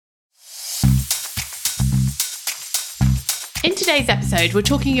In today's episode, we're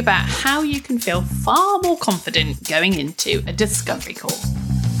talking about how you can feel far more confident going into a discovery call.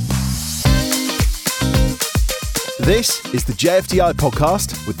 This is the JFDI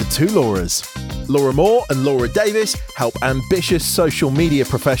podcast with the two Lauras. Laura Moore and Laura Davis help ambitious social media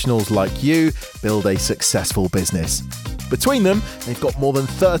professionals like you build a successful business. Between them, they've got more than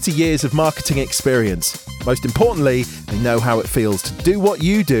 30 years of marketing experience. Most importantly, they know how it feels to do what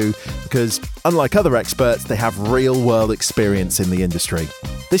you do because, unlike other experts, they have real-world experience in the industry.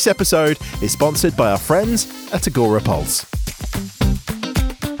 This episode is sponsored by our friends at Agora Pulse.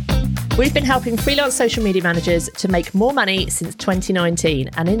 We've been helping freelance social media managers to make more money since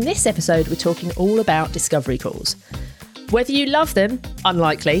 2019, and in this episode, we're talking all about discovery calls. Whether you love them,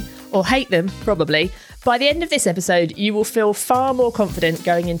 unlikely, or hate them, probably, by the end of this episode, you will feel far more confident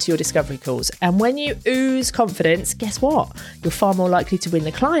going into your discovery calls. And when you ooze confidence, guess what? You're far more likely to win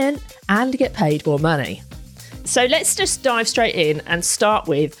the client and get paid more money. So let's just dive straight in and start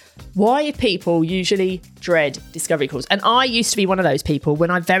with why people usually dread discovery calls. And I used to be one of those people.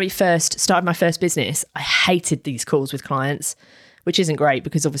 When I very first started my first business, I hated these calls with clients, which isn't great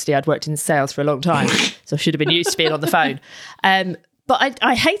because obviously I'd worked in sales for a long time. So I should have been used to being on the phone. But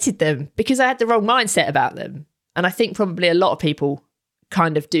I hated them because I had the wrong mindset about them. And I think probably a lot of people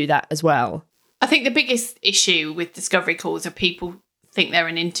kind of do that as well. I think the biggest issue with discovery calls are people think they're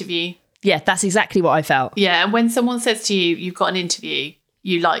an interview. Yeah, that's exactly what I felt. Yeah, and when someone says to you, you've got an interview,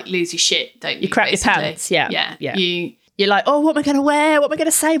 you like lose your shit, don't you? You crap basically? Your pants, yeah. You're like, oh, what am I going to wear? What am I going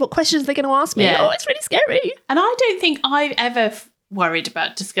to say? What questions are they going to ask me? Yeah. Oh, it's really scary. And I don't think I've ever worried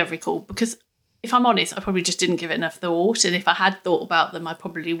about discovery call because if I'm honest, I probably just didn't give it enough thought. And if I had thought about them, I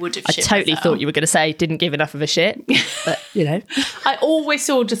probably would have shit I totally myself. thought you were going to say didn't give enough of a shit. But, you know. I always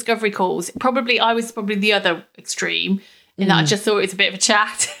saw discovery calls. I was probably the other extreme in that I just thought it was a bit of a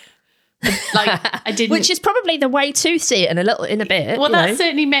chat. I didn't. Which is probably the way to see it in a bit. Well, that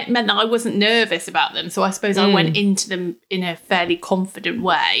certainly meant that I wasn't nervous about them. So I suppose I went into them in a fairly confident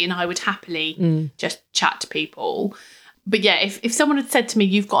way and I would happily just chat to people. But yeah, if someone had said to me,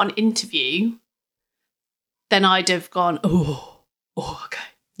 you've got an interview, then I'd have gone, oh, okay.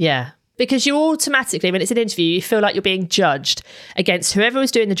 Yeah. Because you automatically, when it's an interview, you feel like you're being judged against whoever was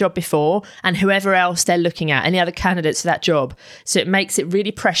doing the job before and whoever else they're looking at, any other candidates for that job. So it makes it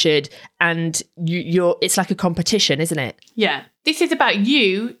really pressured and it's like a competition, isn't it? Yeah. This is about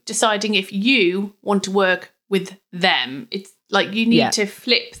you deciding if you want to work with them. It's like you need to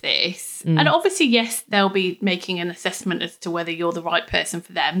flip this. And obviously, yes, they'll be making an assessment as to whether you're the right person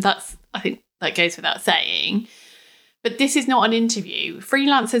for them. I think that goes without saying. But this is not an interview.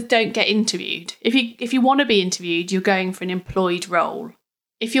 Freelancers don't get interviewed. If you want to be interviewed, you're going for an employed role.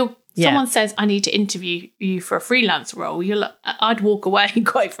 If someone says, I need to interview you for a freelance role, I'd walk away,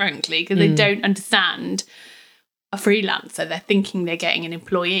 quite frankly, because they don't understand a freelancer. They're thinking they're getting an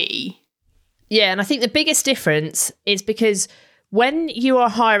employee. Yeah, and I think the biggest difference is because when you are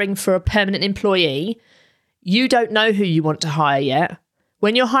hiring for a permanent employee, you don't know who you want to hire yet.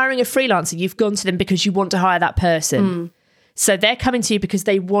 When you're hiring a freelancer, you've gone to them because you want to hire that person. So they're coming to you because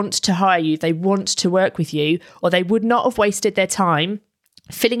they want to hire you, they want to work with you, or they would not have wasted their time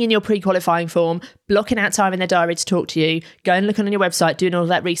filling in your pre-qualifying form, blocking out time in their diary to talk to you, going looking on your website, doing all of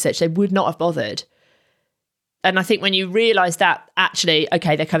that research. They would not have bothered. And I think when you realise that, actually,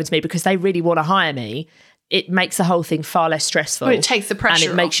 okay, they're coming to me because they really want to hire me, it makes the whole thing far less stressful. Well, it takes the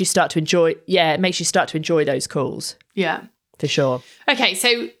pressure and it makes you start to enjoy those calls. Yeah. For sure. Okay, so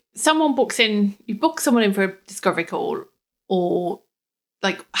you book someone in for a discovery call, or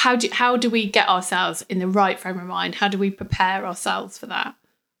like how do we get ourselves in the right frame of mind? How do we prepare ourselves for that?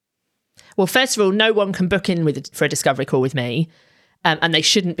 Well, first of all, no one can book in for a discovery call with me, and they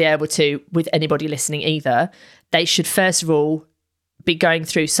shouldn't be able to with anybody listening either. They should first of all be going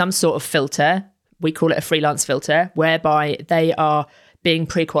through some sort of filter. We call it a freelance filter, whereby they are being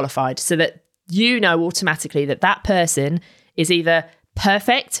pre-qualified so that you know automatically that person is either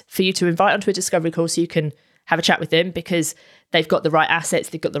perfect for you to invite onto a discovery call so you can have a chat with them because they've got the right assets,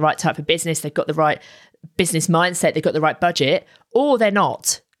 they've got the right type of business, they've got the right business mindset, they've got the right budget, or they're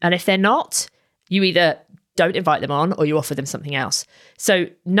not. And if they're not, you either don't invite them on or you offer them something else. So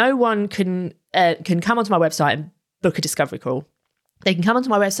no one can come onto my website and book a discovery call. They can come onto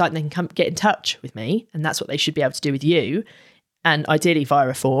my website and they can come get in touch with me, and that's what they should be able to do with you, and ideally via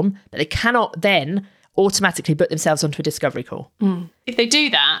a form, but they cannot then automatically put themselves onto a discovery call. If they do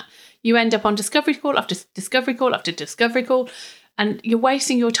that, you end up on discovery call after discovery call after discovery call, and you're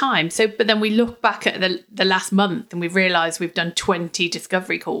wasting your time. But then we look back at the last month and we've realised we've done 20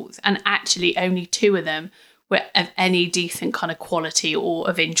 discovery calls, and actually only 2 of them of any decent kind of quality or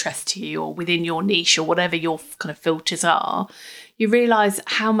of interest to you, or within your niche or whatever your kind of filters are, you realise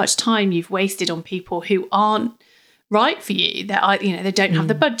how much time you've wasted on people who aren't right for you. That they don't have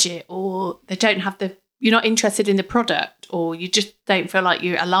the budget, or they don't have you're not interested in the product, or you just don't feel like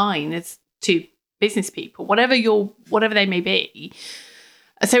you align as two business people, whatever they may be.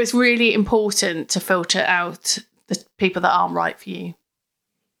 So it's really important to filter out the people that aren't right for you.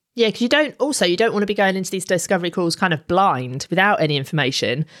 Yeah, because you don't want to be going into these discovery calls kind of blind, without any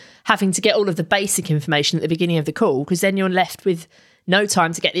information, having to get all of the basic information at the beginning of the call, because then you're left with no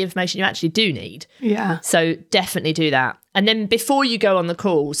time to get the information you actually do need. Yeah. So definitely do that. And then before you go on the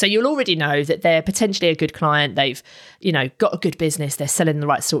call, so you'll already know that they're potentially a good client, they've, got a good business, they're selling the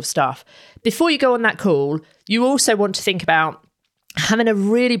right sort of stuff. Before you go on that call, you also want to think about having a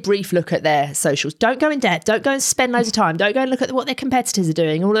really brief look at their socials. Don't go in depth. Don't go and spend loads of time. Don't go and look at what their competitors are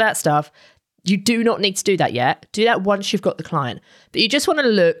doing, all of that stuff. You do not need to do that yet. Do that once you've got the client. But you just want to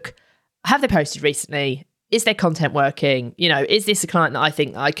look, have they posted recently? Is their content working? Is this a client that I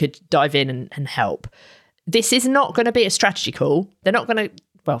think I could dive in and help? This is not going to be a strategy call. They're not going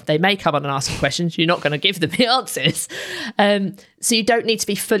to, they may come on and ask questions. You're not going to give them the answers. So you don't need to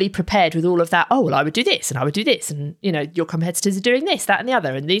be fully prepared with all of that. Oh, well, I would do this and I would do this. And, your competitors are doing this, that and the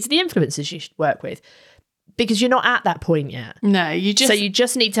other. And these are the influencers you should work with. Because you're not at that point yet. No, So you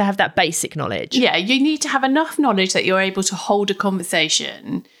just need to have that basic knowledge. Yeah, you need to have enough knowledge that you're able to hold a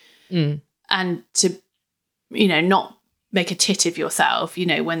conversation and to, not make a tit of yourself,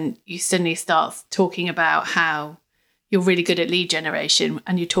 when you suddenly start talking about how you're really good at lead generation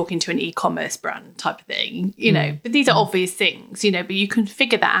and you're talking to an e-commerce brand type of thing, but these are obvious things, but you can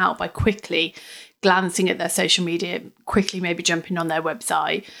figure that out by quickly glancing at their social media, quickly maybe jumping on their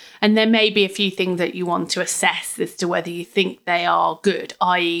website. And there may be a few things that you want to assess as to whether you think they are good,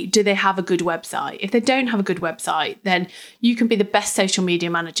 i.e. do they have a good website? If they don't have a good website, then you can be the best social media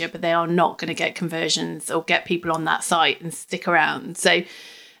manager, but they are not going to get conversions or get people on that site and stick around. So,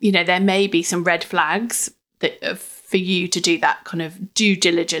 there may be some red flags that for you to do that kind of due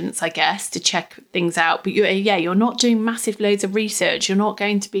diligence, I guess, to check things out. But you're not doing massive loads of research. You're not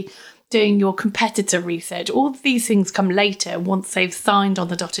going to be doing your competitor research. All of these things come later once they've signed on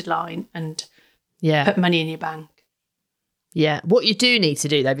the dotted line and put money in your bank. Yeah. What you do need to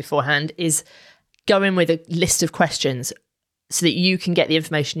do though beforehand is go in with a list of questions so that you can get the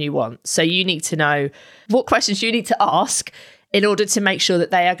information you want. So you need to know what questions you need to ask in order to make sure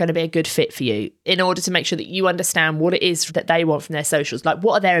that they are going to be a good fit for you, in order to make sure that you understand what it is that they want from their socials. Like,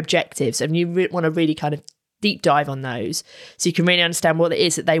 what are their objectives? And you want to really kind of deep dive on those so you can really understand what it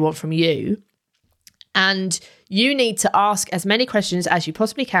is that they want from you. And you need to ask as many questions as you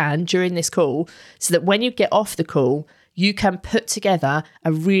possibly can during this call so that when you get off the call, you can put together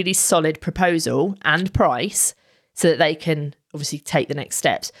a really solid proposal and price so that they can obviously take the next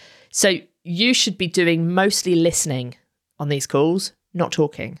steps. So you should be doing mostly listening on these calls, not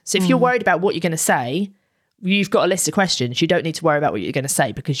talking. So if you're worried about what you're going to say, you've got a list of questions. You don't need to worry about what you're going to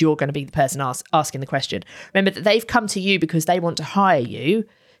say because you're going to be the person asking the question. Remember that they've come to you because they want to hire you.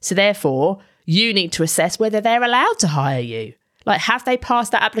 So therefore, you need to assess whether they're allowed to hire you. Like, have they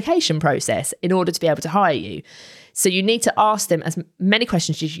passed that application process in order to be able to hire you? So you need to ask them as many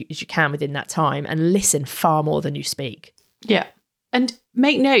questions as you can within that time and listen far more than you speak. Yeah. And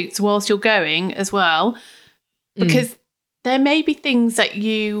make notes whilst you're going as well, because there may be things that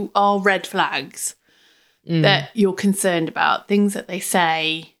you are red flags that you're concerned about, things that they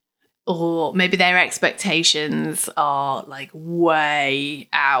say, or maybe their expectations are like way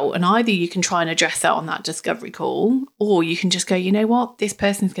out. And either you can try and address that on that discovery call, or you can just go, you know what, this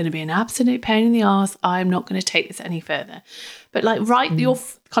person's going to be an absolute pain in the arse. I'm not going to take this any further. But like write your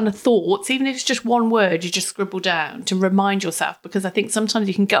kind of thoughts, even if it's just one word you just scribble down to remind yourself, because I think sometimes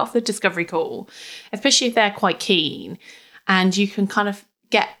you can get off the discovery call, especially if they're quite keen, and you can kind of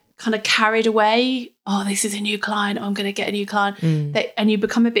get carried away. Oh, this is a new client. I'm going to get a new client. And you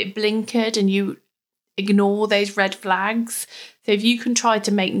become a bit blinkered and you ignore those red flags. So if you can try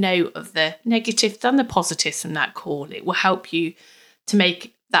to make note of the negatives and the positives from that call, it will help you to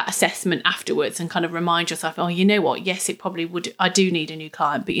make that assessment afterwards and kind of remind yourself, oh, you know what? Yes, it probably would. I do need a new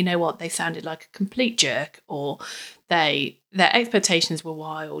client, but you know what? They sounded like a complete jerk, or their expectations were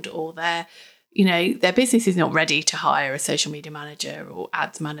wild, or their business is not ready to hire a social media manager or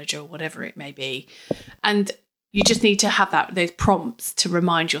ads manager or whatever it may be. And you just need to have those prompts to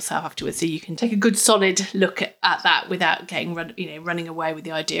remind yourself afterwards so you can take a good solid look at that without getting running away with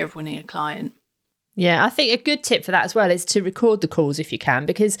the idea of winning a client. Yeah, I think a good tip for that as well is to record the calls if you can,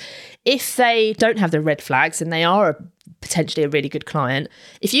 because if they don't have the red flags and they are potentially a really good client,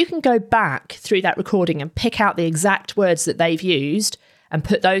 if you can go back through that recording and pick out the exact words that they've used and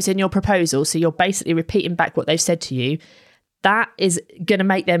put those in your proposal, so you're basically repeating back what they've said to you, that is going to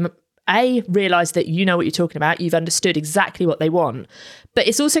make them realise that you know what you're talking about, you've understood exactly what they want. But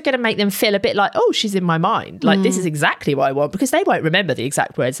it's also going to make them feel a bit like, oh, she's in my mind. Like, this is exactly what I want, because they won't remember the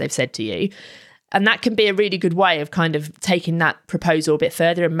exact words they've said to you. And that can be a really good way of kind of taking that proposal a bit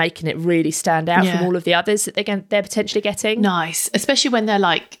further and making it really stand out from all of the others that they're potentially getting. Nice. Especially when they're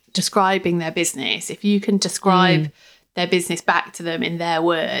like describing their business. If you can describe their business back to them in their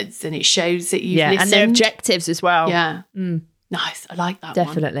words, and it shows that you've listened. And their objectives as well. Yeah. Nice. I like that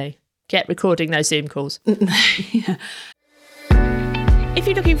Definitely. Get recording those Zoom calls. Yeah. If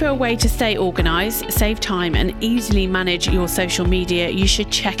you're looking for a way to stay organised, save time and easily manage your social media, you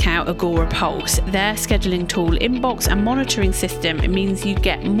should check out Agora Pulse. Their scheduling tool, inbox and monitoring system means you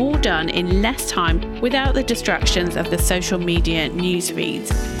get more done in less time without the distractions of the social media news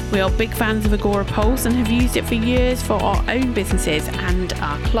feeds. We are big fans of Agora Pulse and have used it for years for our own businesses and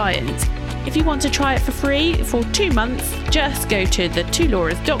our clients. If you want to try it for free for 2 months, just go to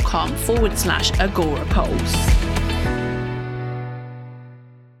thetwolauras.com/Agora Pulse.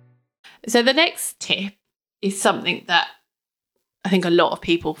 So the next tip is something that I think a lot of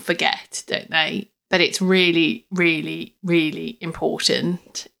people forget, don't they? But it's really, really, really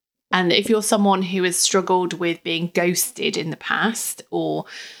important. And if you're someone who has struggled with being ghosted in the past, or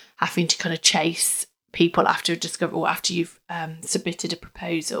having to kind of chase people after you've submitted a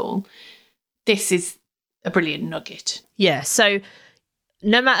proposal, this is a brilliant nugget. Yeah. So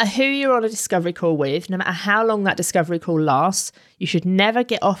no matter who you're on a discovery call with, no matter how long that discovery call lasts, you should never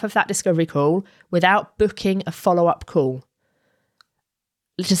get off of that discovery call without booking a follow-up call.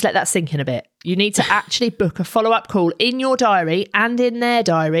 Just let that sink in a bit. You need to actually book a follow-up call in your diary and in their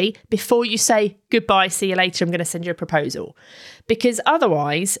diary before you say, goodbye, see you later, I'm going to send you a proposal. Because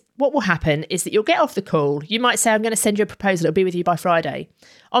otherwise, what will happen is that you'll get off the call. You might say, I'm going to send you a proposal. It'll be with you by Friday.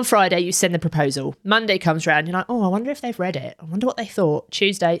 On Friday, you send the proposal. Monday comes around. You're like, oh, I wonder if they've read it. I wonder what they thought.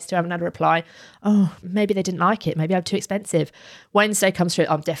 Tuesday, still haven't had a reply. Oh, maybe they didn't like it. Maybe I'm too expensive. Wednesday comes through.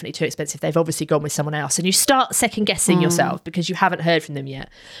 I'm definitely too expensive. They've obviously gone with someone else. And you start second guessing yourself because you haven't heard from them yet.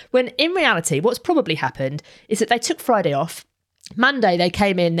 When in reality, what's probably happened is that they took Friday off. Monday, they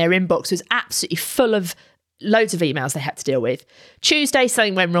came in, their inbox was absolutely full of loads of emails they had to deal with. Tuesday,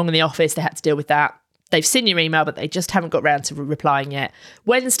 something went wrong in the office. They had to deal with that. They've seen your email, but they just haven't got around to replying yet.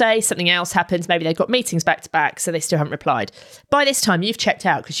 Wednesday, something else happens. Maybe they've got meetings back to back, so they still haven't replied. By this time, you've checked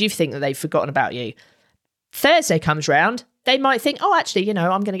out because you think that they've forgotten about you. Thursday comes round. They might think, oh, actually,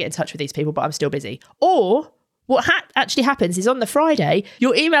 I'm going to get in touch with these people, but I'm still busy. Or what actually happens is on the Friday,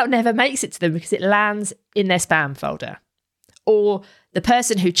 your email never makes it to them because it lands in their spam folder. Or the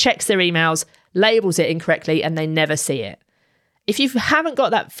person who checks their emails labels it incorrectly and they never see it. If you haven't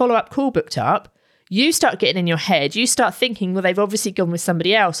got that follow-up call booked up, you start getting in your head, you start thinking, well, they've obviously gone with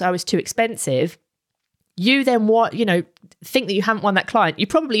somebody else. I was too expensive. You then think that you haven't won that client. You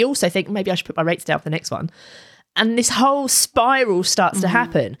probably also think, maybe I should put my rates down for the next one. And this whole spiral starts to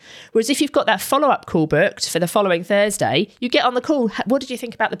happen. Whereas if you've got that follow-up call booked for the following Thursday, you get on the call. What did you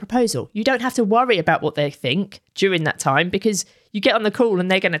think about the proposal? You don't have to worry about what they think during that time because you get on the call and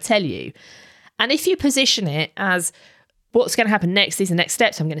they're going to tell you. And if you position it as, what's going to happen next? These are the next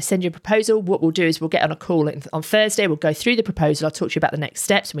steps. I'm going to send you a proposal. What we'll do is we'll get on a call on Thursday. We'll go through the proposal. I'll talk to you about the next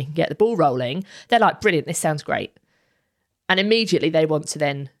steps and we can get the ball rolling. They're like, brilliant. This sounds great. And immediately they want to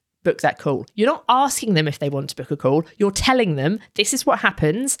then book that call. You're not asking them if they want to book a call. You're telling them, this is what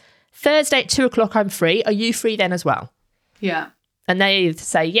happens. Thursday at 2:00, I'm free. Are you free then as well? Yeah. And they either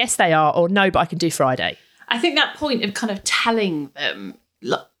say, yes, they are, or no, but I can do Friday. I think that point of kind of telling them,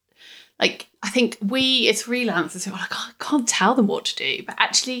 like, I think we as freelancers are like, I can't tell them what to do. But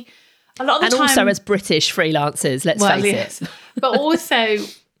actually, a lot of the time... And also as British freelancers, let's face it. But also,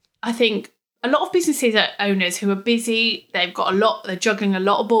 I think a lot of businesses owners who are busy, they're juggling a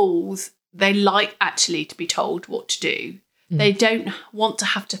lot of balls. They like actually to be told what to do. They don't want to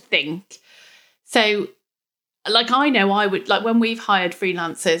have to think. So, like, I know I would, like when we've hired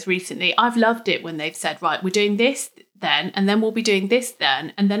freelancers recently, I've loved it when they've said, right, we're doing this then, and then we'll be doing this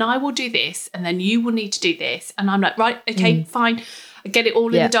then, and then I will do this, and then you will need to do this. And I'm like, right, okay, fine. I get it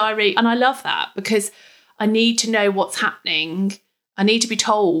all in the diary. And I love that because I need to know what's happening. I need to be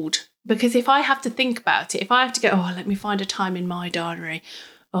told. Because if I have to think about it, if I have to go, let me find a time in my diary.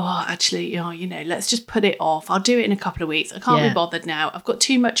 Oh, actually, let's just put it off. I'll do it in a couple of weeks. I can't be bothered now. I've got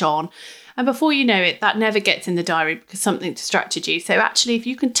too much on. And before you know it, that never gets in the diary because something distracted you. So actually, if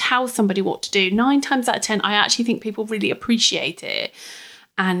you can tell somebody what to do, 9 times out of 10, I actually think people really appreciate it.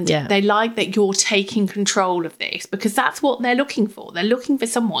 And they like that you're taking control of this, because that's what they're looking for. They're looking for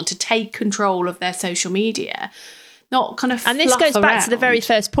someone to take control of their social media, not kind of. And this goes back to the very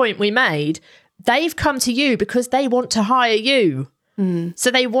first point we made. They've come to you because they want to hire you. So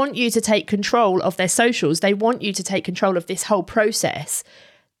they want you to take control of their socials. They want you to take control of this whole process.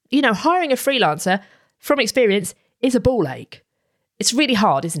 You know, hiring a freelancer, from experience, is a ball ache. It's really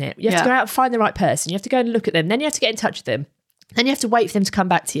hard, isn't it? You have to go out and find the right person. You have to go and look at them. Then you have to get in touch with them. Then you have to wait for them to come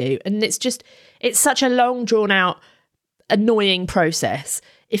back to you. And it's such a long, drawn out, annoying process.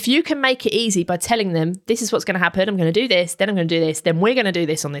 If you can make it easy by telling them, this is what's going to happen, I'm going to do this, then I'm going to do this, then we're going to do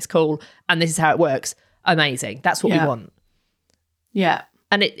this on this call, and this is how it works. Amazing. That's what we want. Yeah.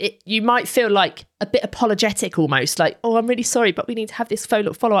 And you might feel like a bit apologetic almost, like, oh, I'm really sorry, but we need to have this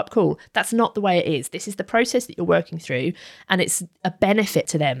follow-up call. That's not the way it is. This is the process that you're working through, and it's a benefit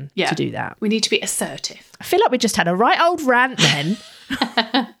to them to do that. We need to be assertive. I feel like we just had a right old rant then.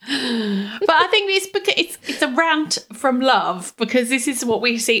 But I think it's a rant from love, because this is what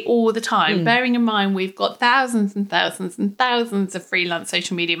we see all the time. Bearing in mind, we've got thousands and thousands and thousands of freelance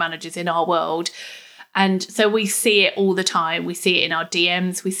social media managers in our world. And so we see it all the time. We see it in our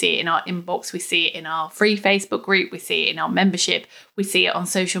DMs, we see it in our inbox, we see it in our free Facebook group, we see it in our membership, we see it on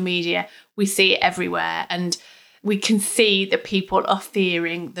social media, we see it everywhere. And we can see that people are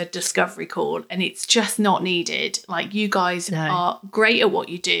fearing the discovery call, and it's just not needed. Like, you guys are great at what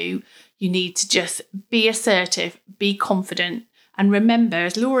you do. You need to just be assertive, be confident. And remember,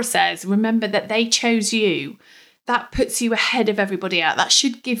 as Laura says, remember that they chose you. That puts you ahead of everybody else. That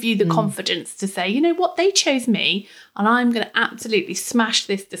should give you the confidence to say, you know what, they chose me, and I'm going to absolutely smash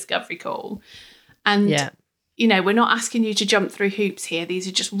this discovery call. And, you know, we're not asking you to jump through hoops here. These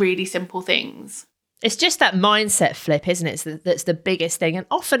are just really simple things. It's just that mindset flip, isn't it? That's the biggest thing, and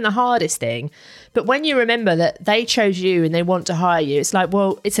often the hardest thing. But when you remember that they chose you and they want to hire you, it's like,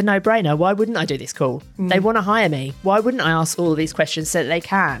 well, it's a no-brainer. Why wouldn't I do this call? They want to hire me. Why wouldn't I ask all of these questions so that they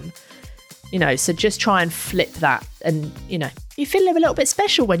can? You know, so just try and flip that, and, you know, you feel a little bit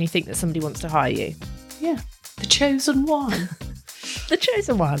special when you think that somebody wants to hire you. Yeah. The chosen one. The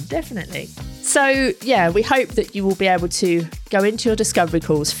chosen one, definitely. So, yeah, we hope that you will be able to go into your discovery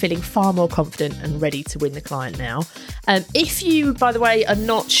calls feeling far more confident and ready to win the client now. If you, by the way, are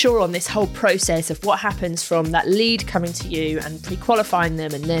not sure on this whole process of what happens from that lead coming to you and pre-qualifying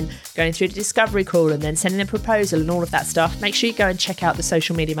them and then going through the discovery call and then sending a proposal and all of that stuff, make sure you go and check out the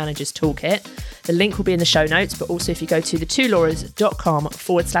Social Media Managers Toolkit. The link will be in the show notes, but also if you go to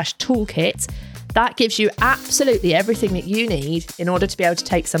thetwolauras.com/toolkit, that gives you absolutely everything that you need in order to be able to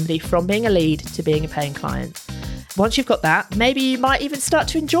take somebody from being a lead to being a paying client. Once you've got that, maybe you might even start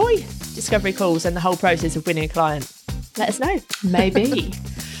to enjoy discovery calls and the whole process of winning a client. Let us know. Maybe.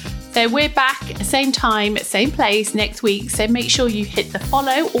 So we're back, same time, same place next week. So make sure you hit the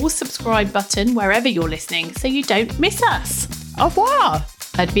follow or subscribe button wherever you're listening so you don't miss us. Au revoir.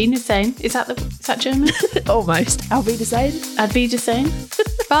 Auf Wiedersehen. Is that German? Almost. Auf Wiedersehen. Auf Wiedersehen.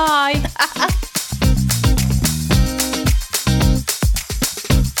 Bye.